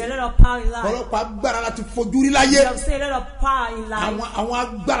pọ̀ ní ayé. There are a lot of power in life. ọ̀pọ̀lọpọ̀ agbára láti fojú rí láyé. You have seen a lot of power in life. àwọn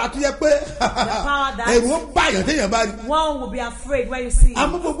agbára tó yẹ pé power that- ẹ̀rù ó báyọ̀ téèyàn bá rí. One will be afraid when you see it.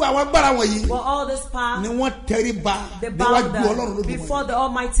 àmọ́ gbogbo àwọn agbára wọ̀nyí But all this power, ni wọ́n tẹríba they bow níwájú Ọlọ́run down lódùn before the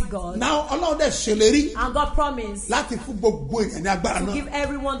Almighty God. náà Ọlọ́run dẹ̀ ṣèlérí And God promised láti fún gbogbo èèyàn ní agbára to náà. give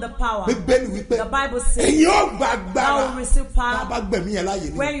everyone the power. Bíbélì wípé The Bible says, èyí ó gba I agbára will receive tá a power bá gbẹ̀mí yẹn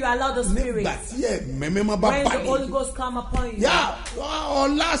láàyè when ni you allow the Spirit. nígbà tí ẹ̀mí mímọ́ bá When the pàdé. Holy Ghost come upon you. yá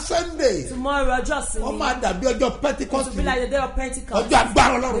ọ̀la Sunday Tomorrow, just wọ́n máa dàbí ọjọ́ Pentecost to be like the day of Pentecost. ọjọ́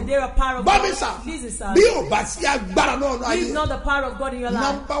agbára The Ọlọ́run. day of power of bá mi God. sà Listen, sir. bí ò bá sí agbára náà náà If ayé. not the power of God in your life,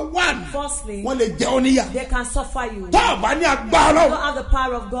 Number one firstly, wọ́n lè jẹ́ ọ níyà. they can suffer you. tó o bá ní agbára You don't Ọlọ́run have the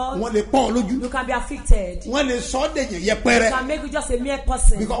power of God, wọ́n lè pọ́n ọ lójú. you can be afflicted. wọ́n lè sọ ọ́ dèyàn They yẹpẹrẹ. can make you just a mere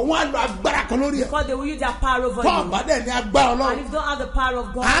person. because wọ́n á lo agbára kan lórí ẹ̀. Because they will use their power over tó o you. bá dẹ̀ ní agbára And if Ọlọ́run you don't have the power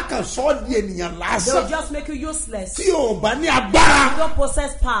of God, á kàn sọ ọ́ di ènìyàn they will lásán. just make you useless. tí o bá ní agbára You don't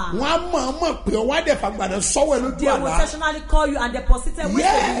possess power. wọ́n á mọ̀ pé ọ wá dẹ̀ fàgbàdàn sọ́wọ́ ẹ lójú They will àlá. intentionally call you and deposited with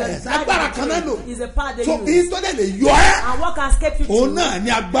yes agbára kan náà lò. is a power they so use. kí n tó dẹ̀ lè yọ ẹ́. And what can escape you òun to náà ní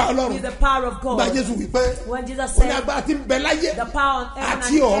agbára is Ọlọ́run. the power of gba God. Jésù wípé When Jesus ó ní said, agbára tí ń bẹ láyé the power on heaven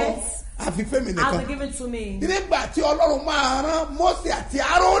àti and ọ̀run earth àfi fẹ́mi has nìkan. been given to me. nígbà tí Ọlọ́run máa rán Mósè àti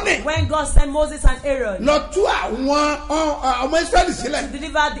Árónì When God sent Moses and Aaron lọ tú àwọn ọmọ Ísírẹ́lì sílẹ̀. to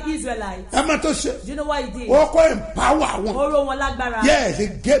deliver the Israelites, ẹ máa tó ṣe. do you know what he did? ó kọ́ empower wọn. Ó ró wọn lágbára. yes he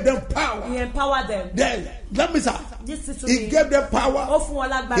gave them power. He empowered them. then let me say This is to he me. gave them power. Ó fún wọn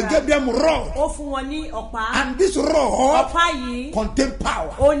he lágbára. gave them rod. Ó fún wọn ní ọ̀pá. and this rod Ọ̀pá yìí contain power.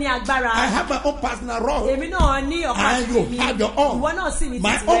 ó ní agbára. I have my own personal rod. Èmi náà ní ọ̀pá and you tèmi. have your own. Ìwọ náà sì ní my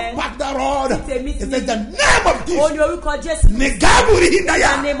títì own rẹ. personal rod. Títèmi it ti is the ní. name of Ó Jesus. ní orúkọ Jésù. Negaburi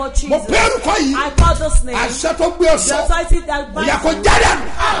hidaya. In the name of Jesus. mo pe orúkọ yìí. I call this name. àṣẹ tó gbé ọ The sọ. authority that ó yá kó binds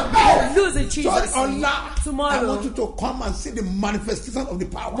jáde. you. Lose in Sorry, Jesus' name. ọ̀la I Tomorrow. want you to come and see the manifestation of the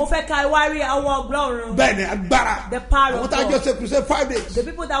power. Mo fẹ́ ka ìwárí àwọn ọgbọ́n bẹ́ẹ̀ni agbára. The power àwọn of tá a jọ God. ṣe crusade 5 days. The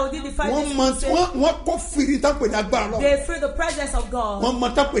people that will do the fight wọ́n mọ wọ́n kó fìrí tán pè ní agbára lọ. they feel the presence of God. wọ́n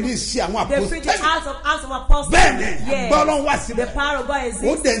mọ tán pè ní ìṣe àwọn They feel the àpòtẹ́lì. acts of apostles. bẹ́ẹ̀ni Yes. agbára Ọlọ́run wà The síbẹ̀. power of God ó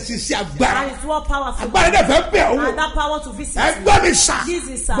exists. dẹ̀ ń ṣiṣẹ́ agbára. And it's more powerful. agbára dẹ̀ fẹ́ bẹ̀ ọ́ And wò. that power to visit you. ẹgbẹ́ mi sà.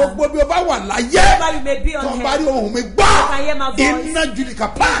 Jesus, sir. gbogbo bí o bá wà láyé. Wherever you may be on tó o bá rí earth. ohùn mi You can hear my gbọ́. voice. iná jùlọ kà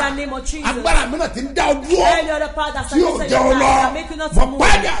In the pa. name of Jesus. agbára mi náà ti ń dá ọ dúró. Any other power that tí o submitted jẹ́ your ọ life lọ. and make you not to mo move.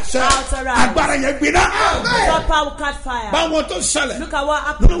 pàdé àṣẹ. Authorize. agbára yẹn gbiná. God power will catch fire. báwọn tó ṣẹlẹ̀. Look at what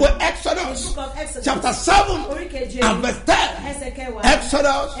happened. nínú ìwé Exodus The book of Exodus. chapter 7 Orí keje. and verse 10. Ẹsẹ̀ kẹwàá.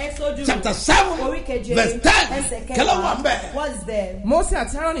 Exodus Exodus. chapter 7 Orí keje. verse 10. Ẹsẹ̀ kẹwàá. kẹlẹ́ wà ń bẹ̀. What is there? Mósè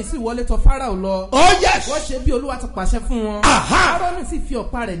àti Áárónì sì wọlé tọ̀ Fáráò lọ. oh yes. Wọ́n ṣe bí Olúwa ti pàṣẹ fún wọn. Aha. Áárónì sì fi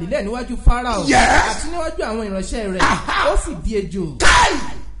ọ̀pá rẹ̀ nílẹ̀ níwájú Fáráò. Yes. Àti níwájú àwọn ìránṣẹ́ rẹ̀. Aha. Ó sì di ejò.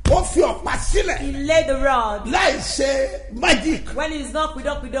 káì ó fi ọ̀pá sílẹ̀ He laid the rod. láì ṣe magic. When he's not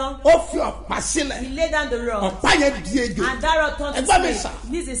pidon. ó fi ọ̀pá He sílẹ̀. laid down the rod. ọ̀pá yẹn di ejò. And that rod turned to ẹgbẹ́ mi snake. sà.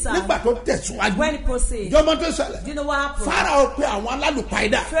 Listen, sir. nígbà tó tẹ̀síwájú. When he proceeded. jọmọ tó ṣẹlẹ̀. Do you know what happened? Fáráò pe àwọn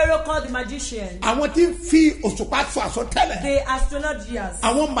alálùpàídà. Pharaoh called the magician. àwọn tí ń fi òṣùpá sọ àsọtẹ́lẹ̀. The astrologers.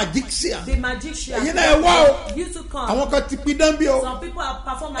 àwọn magician. The magician. ẹ̀yin náà ẹ wá o. You to come. àwọn kan ti pidán bí o. Some people have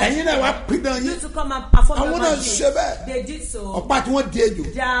performed ẹ̀yin náà wá pidán You yín. to come and perform àwọn the náà magic. ṣe bẹ́ẹ̀. They did so. ọ̀pá tí wọ́n di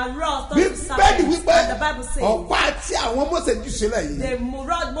ejò. Their rod turned to bíbélì serpents. wípé And the Bible says. ọ̀pá tí àwọn Mósè jù sílẹ̀ yìí. The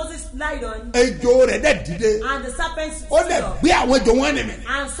rod Moses lied on. ejò rẹ̀ dẹ̀ dìde. And the serpents ó stood dẹ̀ up. gbé àwọn ejò wọn nìmẹ̀.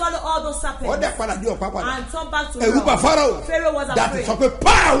 And swallow all those ó serpents. dẹ̀ padà di ọ̀pá padà. And turn back to ẹ̀rù bà rod. Fáráò. Pharaoh was dàtí afraid. sọ pé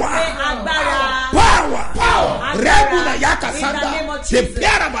power Agbára. power Agbára. rẹ́bù náà yá In the kàsáńdà name of ṣe Jesus. bí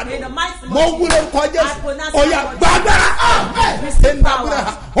àràbàdàn In the mighty name mo of wúlò Jesus. kọ I Jésù pronounce ọ̀yà that word. gbàgbára Receive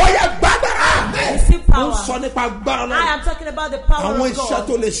power. ọ̀yà gbàgbára Receive mo power. ń sọ nípa agbára I náà am talking about the power àwọn of iṣẹ́ tó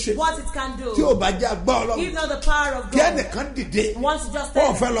God. lè ṣe What it can do. tí ò bá jẹ́ agbára If Ọlọ́run not the power of kí God. ẹnìkan dìde Wants to just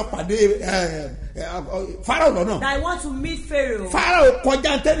wọ́n tell fẹ́ lọ pàdé Fáráò lọ́nà that I want to meet Pharaoh. Fáráò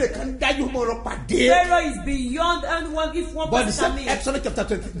kọjá tẹ́lẹ̀kan dájú mọ́ lọ pàdé Pharaoh is beyond anyone if one but the person can same meet. Exodus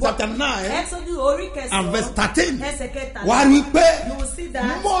chapter 9 Exodus orí and verse kẹsàn-án. 13 Ẹsẹ̀ kẹta. wà á rí i pé You will see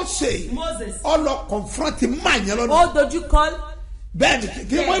that Moses Moses. ọlọ confront máa yẹn lọ́nà Ó dojú kọ bẹ́ẹ̀ni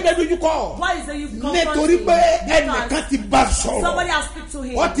kí wọ́n dẹ́ dojú kọ́. Why is it you confront nítorí him? pé ẹnìkan ti bá sọ̀rọ̀. Somebody has speak to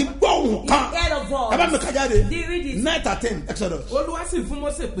him. wọ́n ti gbọ́ òun kan. He heard a voice. ẹ bá mi kájà de. They read it. 9:13 Exodus. Olúwa sì fún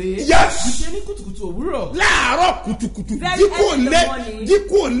Mósè pé. Yes. Ṣe ní kùtùkùtù òwúrọ̀. láàárọ̀ kùtùkùtù Very early in the morning. jí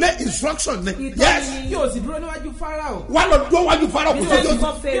kò lé instruction ni. yes. Kí o sì dúró níwájú Fáráò. wà lọ dúró wájú Fáráò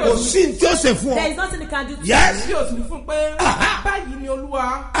kò sí tí ó ṣe fún There ọ. is nothing he can do to yes. Kí o sì fún pé. Báyìí ni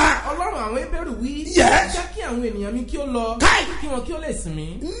Olúwa. Ọlọ́run àwọn Hébérù wí. Yes. Jẹ́ kí àwọn ènìyàn mi kí ó lọ. Káì. Kí wọn kí ó lè sìn mí.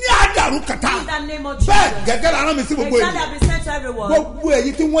 ní àdàrú kàtà. In the name of Jesus. bẹ́ẹ̀ gẹ́gẹ́ la rán mi sí gbogbo Exactly, èyí. have been sent to everyone. gbogbo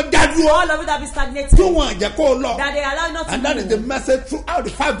èyí tí wọ́n dá dúró. All of it have been stagnated. tí wọ́n jẹ́ kó o lọ. That they allow not to and that is move. the message throughout the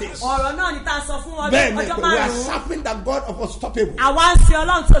 5 days. Ọ̀rọ̀ náà ni tá a sọ fún bẹ́ẹ̀ni ọjọ́ we are márùn-ún. serving the God of unstoppable. Àwa ń sin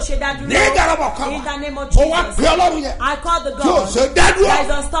Ọlọ́run tó ṣe dádúró. ní ìdárabọ̀ kan In the name of ó wá Jesus. pè ọlọ́run yẹn. I call the tí o God ṣe dá dúró. that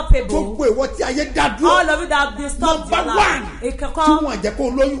is unstoppable. gbogbo ìwọ tí ayé dá dúró. All of it that have been stopped number your life. one tí Ìkọ̀kọ́. wọ́n jẹ́ kó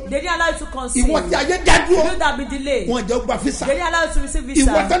o lóyún. They didn't allow you to conceive. ìwọ tí ayé dá dúró. You that have been delayed. wọ́n jẹ́ gba visa. They didn't allow you to receive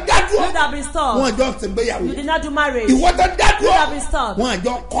visa. ìwọ tó dá dúró. You that have been stopped. wọ́n jọ ṣègbéyàwó. You did not do marriage. ìwọ tó dá You dúró. that have been stopped. wọ́n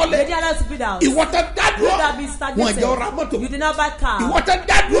jọ They kọ́lé. didn't allow you to build house. ìwọ tó dá You dúró. that have been wọ́n stagnated. jọ ra mọ́tò. You did not buy car. ìwọ tó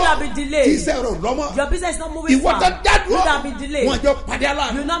dá You dúró. that have been delayed. tí iṣẹ́ rẹ̀ lọ́mọ. Your business is not moving ìwọ far. tó dá You dúró. that have been delayed. wọ́n jọ pàdé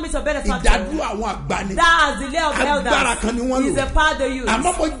aláàánú. You not meet your benefactor. ìdádúró àwọn àgbà ni. That has delay of agbára kan ni wọ́n elders. Is lò. a power they use.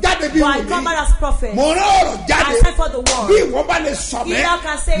 àmọ́ mo jáde bí But I wòlíì. come out as prophet. mo rán ọ̀rọ̀ jáde. I sent for the word. bí ìwọ bá lè sọ If thou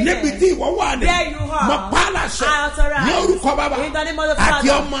can say bẹ́ẹ̀ níbi that, tí ìwọ wà ní. there you are. mo pa á láṣẹ. I authorize. ní orúkọ bàbá. In the name of the àti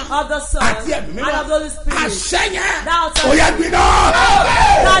Father, ọmọ. of the Son, àti ẹ̀mí mímọ́. and of the Holy Spirit. àṣẹ yẹn. Thou authorize. ó yá gbiná.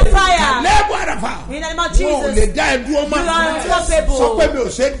 God fire. lẹ́bù àràfà. In the name of wọn ò Jesus. lè dá ẹ dúró mọ́. You are unstoppable. sọ pé mi ò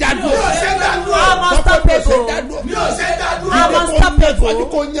ṣe dá dúró. I'm unstoppable. mi ò ṣe dá dúró. I'm unstoppable.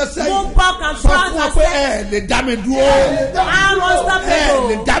 kò yẹ sẹ́yìn. Move back and sọ front fún ọ and pé step. ẹ lè dá mi dúró. I'm ẹ lè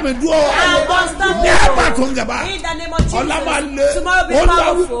unstoppable. dá mi dúró. I'm unstoppable. ní àbá tó ń gàba. In the name of Jesus. ọ̀la máa lé. Tomorrow be Olúwa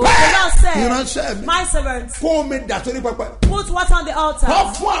powerful. wí pé The Lord said, ìránṣẹ́ mi. my servants, kó omi dà sórí pẹpẹ. put water on the altar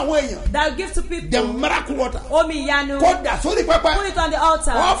kọ́ fún àwọn èèyàn. that will give to people. the miracle water. Omi ìyanu. kó dà sórí pẹpẹ. Put it on the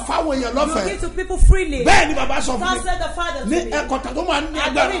altar. kọ́ fáwọn èèyàn You lọ́fẹ̀ẹ́. give to people freely. bẹ́ẹ̀ ni bàbá sọ fún God mi. said the Father to ní me. ẹ̀kọ́ tó máa ní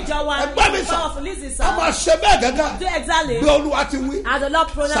And agbára. the ìjọ wa ẹgbẹ́ mi is sọ. powerful. Listen, a máa sir. ṣe bẹ́ẹ̀ gángan. Do exactly bí olúwa ti wí. as the Lord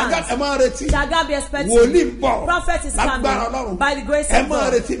Ṣàgá pronounced. ẹ máa retí. Shall be expecting. wòlíì ń bọ̀. Prophet is lágbára coming. ọlọ́run. By the grace ẹ of máa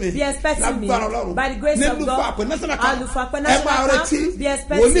God. retí mi. Be expecting me. lágbára ọlọ́run. By the grace of nílùú God. fún àpè national camp. Alufakwe ẹ national máa camp. retí. Be wòlíì ń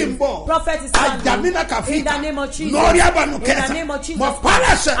expecting. bọ̀. Prophet is coming. ajamina kàfíkà. In the name of Jesus. lórí abànú In kẹsà. the name of Jesus. mọ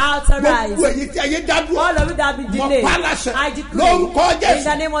pálásẹ. Authorize. gbogbo èyí tí ayé dádúró. All of it that have been mọ delayed. pálásẹ. I decree. lórúkọ In the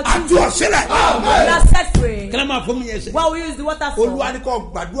jésù. name of àti Jesus. ọ̀sílẹ̀. You are set free. kílẹ̀ máa fún mi yẹn ṣe. What we use the water for? olúwa ni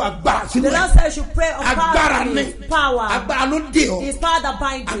kò gbàdúrà gbára sínú The ẹ̀. Lord said you should pray of agbára ni. power. agbára ló dé o. His power that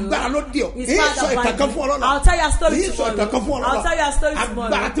binds you. agbára ló dé o. His èyí power sọ that ìtàkàn binds fún you. ọlọ́la. I'll tell you a story èyí sọ ìtàkàn fún tomorrow. ọlọ́la. I'll tell you a story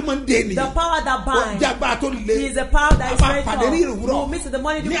tomorrow. agbára tí mo ń dé The nìyẹn. power that ó binds. jẹ́ agbára tó le. He is a power that is a máa very pàdé ní strong. ìròwúrọ̀. We'll meet in the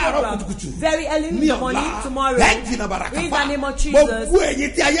morning ní àárọ̀ kùtùkùtù. very early in ní the ọ̀la. morning tomorrow. lẹ́yìn nàbàrà In kápá. the name of Jesus. gbogbo èyí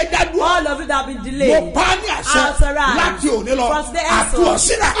tí ayé dádúró. All of it that have been mo delayed. pa á ní àṣẹ Authorize. láti òní lọ. From today àti henceforth.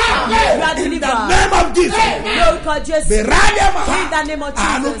 ọ̀sílẹ̀. You are in the delivered. name of Jesus. Lórúkọ Jésù. bẹ̀rẹ̀ àmà. In the name of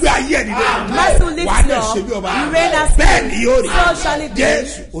àánú Jesus. gbé ayé ẹ̀ nílé. Mercy will lift wà á dẹ̀ you up. ṣe bí ọba. You reign as bẹ́ẹ̀ ni king. yóò rí. So shall it be.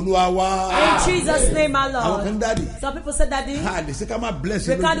 jésù olúwa wá. In Jesus' name, my àwọn Lord. kan dáàdi. Some people said, Daddy, a lè ṣe ká máa bless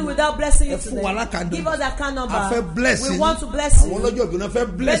we you can't do lójú. without blessing you ẹ fún wa today. lákàndó. Give us that account number. a fẹ́ bless We you. want to bless you. àwọn ọlọ́jọ́ ìbí náà fẹ́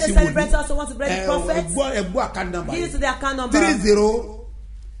Let bless the you celebrants also want to bless the prophet. ẹgbọ́ àkàndó nàmbà Give it to the account number.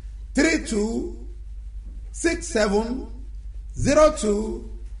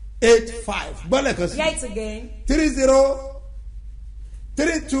 3032670285 gbọ́lẹ̀ kan sí. Hear it again.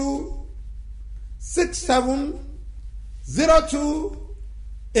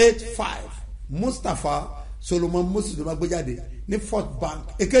 3032670285 Mustapha Solomon Moses ló máa gbé jáde ní First Bank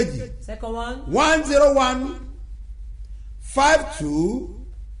èkejì. Second one.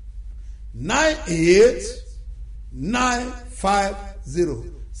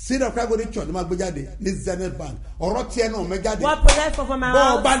 101529895 Seed of Christ Golden Church ló máa gbé jáde ní Zenith Bank ọ̀rọ̀ tiẹ̀ náà mẹ́ jáde. What present for my bọ́ ọ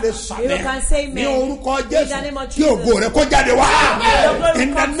house? bá lè You sàmẹ́ can say ní amen. orúkọ In the name Jésù of kí Jesus. ògo rẹ kó jáde wá. Your glory In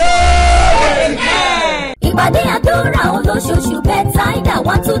the comes. name. Amen. ìpàdé àdúrà olóṣooṣù bẹ́tàìdà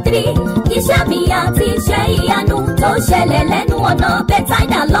 123 iṣẹ́ mi àti iṣẹ́ ìyanu tó ṣẹlẹ̀ lẹ́nu ọ̀nà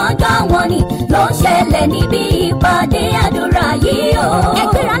bẹ́tàìdà lọ́jọ́ wọn ni ló ń ṣẹlẹ̀ níbi ìpàdé àdúrà yìí o.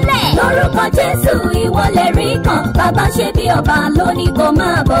 ẹgbẹ́ránlẹ̀ lórúkọ Jésù ìwọlẹ̀ rí kan bàbá ṣe bí ọba lónìí kò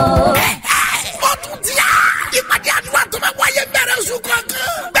máa bọ̀. ó tún ti yá ìpàdé àdúrà tó máa wáyé bẹ̀rẹ̀ oṣù kọ̀ọ̀kan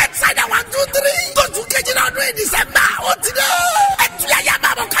bẹ́tàìdà 123 tóṣù kejìlá ọdún yìí December ó ti dé. ẹtúyàyà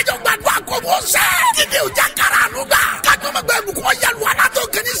bàbá kájọ gbàdúrà kó bó ṣe. dídé ọjà kára àlùgbà kájọ mẹgbẹ́ ìbùkún yẹlu alátó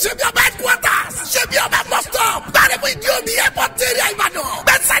kìíní ṣebí ọba headquarters ṣebí ọba bus stop gbàrẹ́mú ìdí omi airport area Ìbàdàn.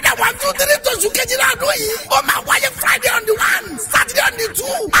 bẹ́tàìdà 123 tóṣù kejìlá ọdún yìí ó máa wáyé Friday on the 1 Saturday on the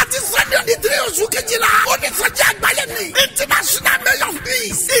 2 àti Sunday on the 3 oṣù kejìlá. Onísọjí àgbáyé ni. International Mayor of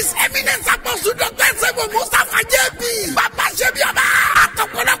Peace. His Eminence Apostle Dr. Babasebioba Mustapha JB. Babasebioba.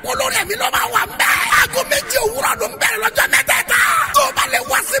 Àtọ̀pọ̀lọpọ̀ lórí ẹ̀mí ló máa wà mbẹ́. Aago 2 òwúrọ̀ ló ń bẹ̀rẹ̀ lọ́jọ́ mẹ́tẹ̀ẹ̀ta. Tó o bá lè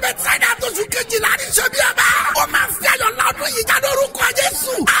wá síbẹ̀ sáyidá àtọ̀sù kejìlá ní Sebioba. O máa fi ayọ̀ lọ́dún yìí ká lórúkọ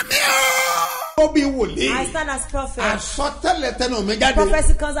Jésù. Àmín o. Bí wòlíì. I stand as prophet. Àsọtẹ́lẹ̀ tẹnu mi jáde.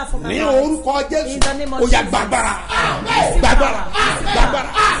 Prophecy comes out from my mouth. Ní orúkọ Jésù. In the name of Ó yá Jesus. gbàgbára. Gbàgbára.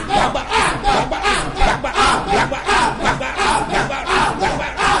 Gbàgbára. Gbàgbára. Gbàgbára. Gbàgbára.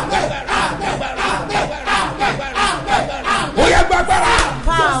 Ó yá gbàgbára.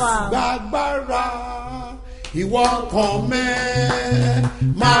 Gbàgbára. Ìwọ kan mẹ́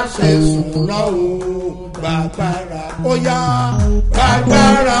má ṣe sùn lọ o. Gbàgbára. Ó yá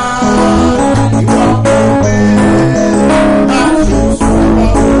gbàgbára. Ìwọ kan mẹ́ má ṣe sùn lọ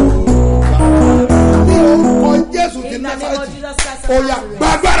o. Ní orúkọ Jésù ti Násárẹ́tì. Ó yá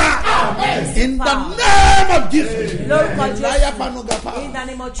gbàgbára. In the name of Jesus. Láyà Panugapa.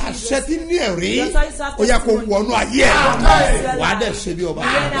 Àṣetí ní ẹ̀rí. Ó yá kó wọnú ayé ẹ̀. Wà á dẹ̀ ṣe bí ọba.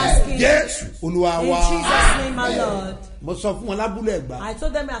 Jésù Olúwa wa. In Jesus' name, my Lord. Mo sọ fún wọn lábúlé Ẹ̀gbá. I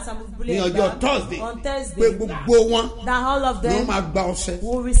told them as I'm ní ọjọ́ Thursday pé gbogbo wọn that all of them ló máa gba ọṣẹ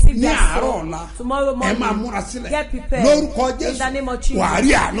will receive ní their àárọ̀ soul ọ̀la. tomorrow morning. Ẹ máa múra sílẹ̀ Get prepared. Lórúkọ In the name of Jésù Jesus. wà á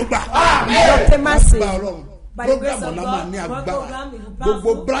rí àánú gbà. Dr. Mercy. By the grace of God, ní agbára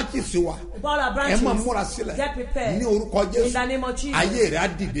gbogbo branches wa ẹ máa múra sílẹ̀ ní orúkọ Jésù ayé rẹ̀ á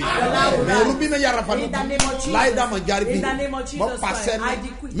dìde ẹ̀rú bí náà yára fanu láì dá mọ̀ járe bí mọ̀ pàṣẹ ní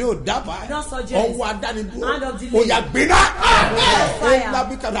mi ò dábàá ọwọ́ adánidúró ó yá gbiná ó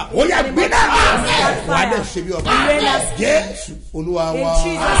lábí kàdá ó yá gbiná wà á dẹ̀ ṣe bí ọba Jésù Olúwa wa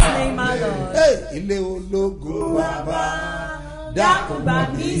ilé ológo bàbá dákun gbà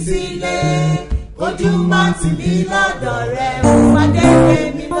mí sílẹ̀. Ojúmọ́ ti bí lọ́dọ̀ rẹ̀ ó fàdé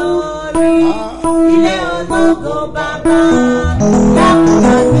mi lórí. Ilé ológo bàbá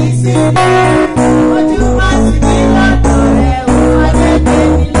dákúrò mi sílẹ̀. Ojúmọ́ ti bí lọ́dọ̀ rẹ̀ ó fàdé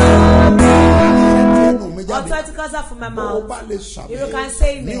mi lórí. Authority comes out from my mouth. You can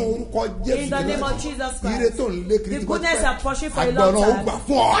say amen. In the name of Jesus Christ. The goodness are pushing for a long time.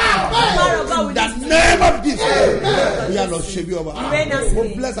 In the name of Jesus. We are not Sebioba. I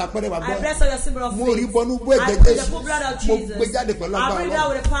bless all your symbol of faith. I pray the full blood of Jesus. I bring out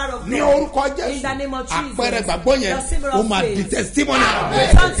with the power of God. In the name of Jesus. Your symbol of faith.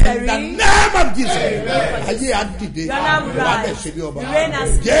 In the name of Jesus. You are now right. You reign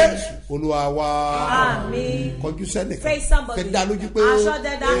as king. Olúwa wa. Amen. Kọjú sẹ́nìkan. Praise somebody. Kẹ́dá lójú pé. Assure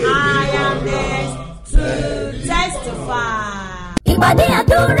them that I am there to testify. Ìpàdé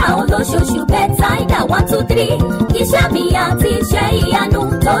àdúrà olóṣooṣù Bethsaida 1, 2, 3 iṣẹ́ mi àti iṣẹ́ ìyanu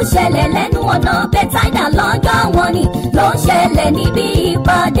tó ṣẹlẹ̀ lẹ́nu ọ̀nà Bethsaida lọ́jọ́ wọn ni ló ń ṣẹlẹ̀ níbi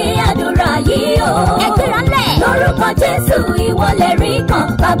ìpàdé àdúrà yìí o. Ẹgbẹ́ra lẹ̀ lórúkọ Jésù ìwọlẹ̀ rí kan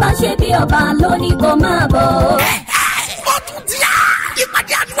Babasebioba lónìí kò máa bọ̀. Ó tún ti yá.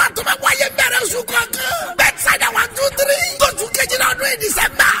 Ìpàdé àdúrà tó máa wáyé bẹ̀rẹ̀ oṣù kọ̀ọ̀kan. Bethsaida 1, 2, 3 tóṣù kejìlá ọdún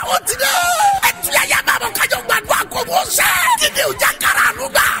December ó ti dé. Ẹ̀túyàyà bàbá kájọ gbàdúrà kò mọ̀ ṣẹ́. Kíni ò já kára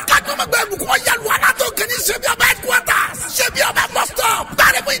ànúgbà. Kájọ mọ̀ gbẹ́ bùkún ọ̀yàlú alátòkè ní Sebioba headquarters. Sebioba bus stop.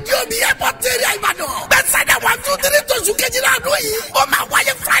 Bàrẹ̀ mú ìdí omi airport area Ìbàdàn. Bethsaida 1, 2, 3 tóṣù kejìlá ọdún yìí. Ó máa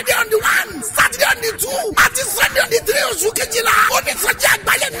wáyé Friday on the 1, Saturday on the 2 àti Sunday on the 3 oṣù kejìlá. Onísọjí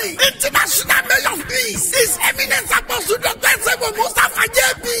àgbáyé ni. International Mayor of Peace. His Eminence Apostle Dr. Babasebioba Mustapha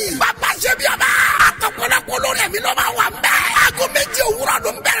JB. Babasebioba. Àtọ̀pọ̀lọpọ̀ lórí ẹ̀mí ló máa wà mbẹ́. Aago 2 òwúrọ̀ ló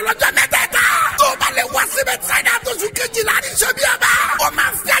ń bẹ̀rẹ̀ lọ́jọ́ mẹ́tẹ̀ẹ̀ta. Tó o bá lè wá síbẹ̀ Bethsaida tóṣù kejìlá ní Sebioba. Ó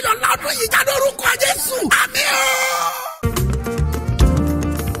máa fi ayọ̀ lọ́dún yìí ká lórúkọ Jésù. Àmín o.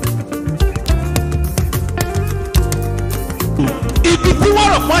 Ibi tí wọ́n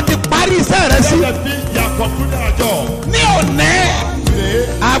rò wọ́n ti parí iṣẹ́ rẹ sí. Ní òní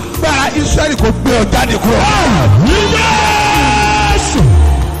agbára Israẹli kò gbé ọ jáde kúrò. Jésù.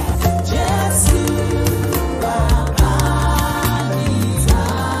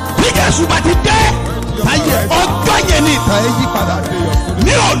 Bí Jésù bá ti dé, ayé ọjọ́ yẹn ní ìtàn yí padà.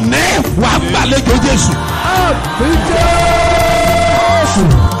 Ní òní wàá gbàlejò Jésù. Jésù.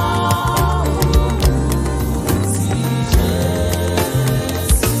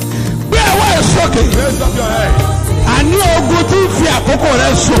 Sókè. Àní ogun tí ń fi àkókò rẹ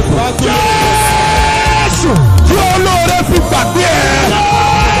ṣòfò. Jésù tí olóore fi gbàgbé ẹ.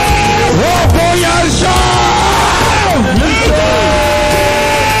 Ogun yẹn ṣọ́.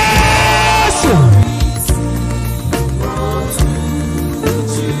 Jésù.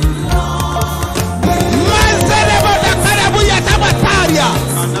 Mẹ́sẹ̀lẹ́bọ̀ dàkàràbù yàtàbà táàríà.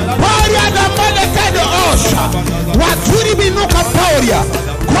 Pọ́ọ̀rìà dàmọ́lẹ̀ kẹ́dọ̀ ọ̀ṣà. Wàtúrì bí nùkà pọ́ọ̀rìà.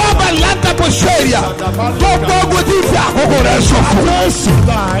 Atlanta Bosheria. Gbogbo ogun tí fi àkókò rẹ̀ ṣòfò.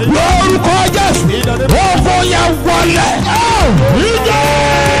 Lórúkọ Jésù. Ogun yẹn wọlé.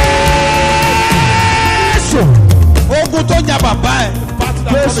 Jésù. Ogun tó jà bàbá ẹ̀.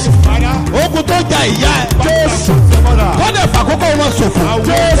 Ogun tó jà ìyá ẹ̀. Jésù. Wọ́n lè fàkókò wọn ṣòfò.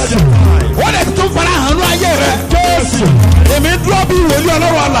 Jésù. Wọ́n lè tún fara hàn ní ayé rẹ̀. Jésù. Èmi dúró bí ìwòlí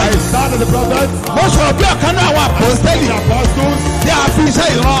ọlọ́run àlàyé. Mo sọ̀rọ̀ bí ọ̀kan náà àwọn àpòstẹ́lì. Tí a fi iṣẹ́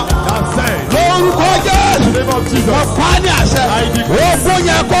ìran. Lórúkọ Jésù. Wọ́n pa á ní àṣẹ. Ogun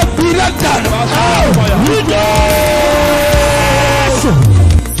yẹn kó fi lẹ́dàá. Jésù.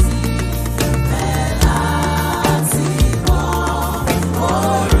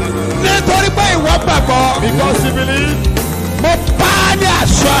 Nítorí pé ìwọ gbàgbọ́. Because you believe. Mo pa á ní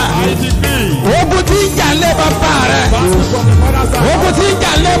àṣẹ. Ogun tí ń jà lé bàbá rẹ̀. Ogun tí ń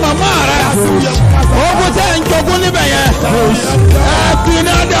jà lé màmá rẹ̀. Ogun tí ń jogún níbẹ̀ yẹn. Ẹ fi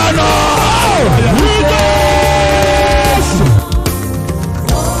iná dáná.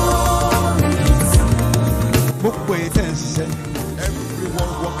 Gbogbo èyí tẹ̀ ń ṣiṣẹ́.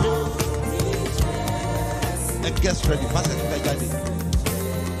 Everyone working. Ẹ get ready. Pásẹ̀ tó fẹ́ jáde.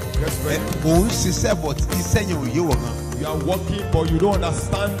 Get ready. Òun ṣiṣẹ́ but iṣẹ́ yẹn ò yé wọ̀ gan. You are working but you don't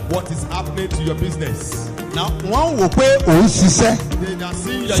understand what is happening to your business. Na wọ́n wò pé òun ṣiṣẹ́. They are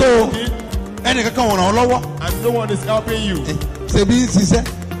seeing that So you're working ẹnìkankan wọ̀n ràn ọ́ lọ́wọ́. and no one is helping you. Ṣebí ń ṣiṣẹ́.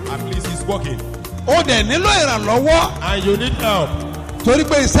 At least he's working. Ó dẹ̀ nílò ìrànlọ́wọ́. And you need help. Torí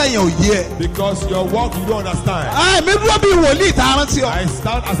pé iṣẹ́ yẹn ò yé ẹ. Because your work you don't understand. Mi dúró bí wòlíì tá a rántí ọ. I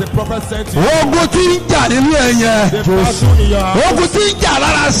stand as a prophet sent to you. Ogun tí ń jà nínú ẹ yẹn. The battle in your house. Ogun tí ń jà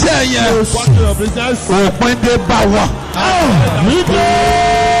lára sí ẹ yẹn. What to your business? Òpin dé bá wa.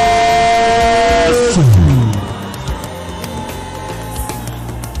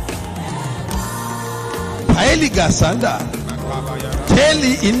 Paeli gasanda.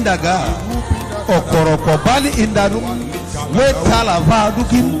 Teli indaga. Okoroko bali indanu. Wetala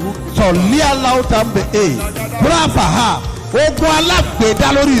vadukim. Solia lautambe e. Brava ha. Ogun alágbèdá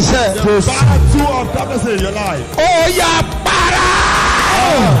lórí iṣẹ́. The battle of darkness in your life. Ó yá para.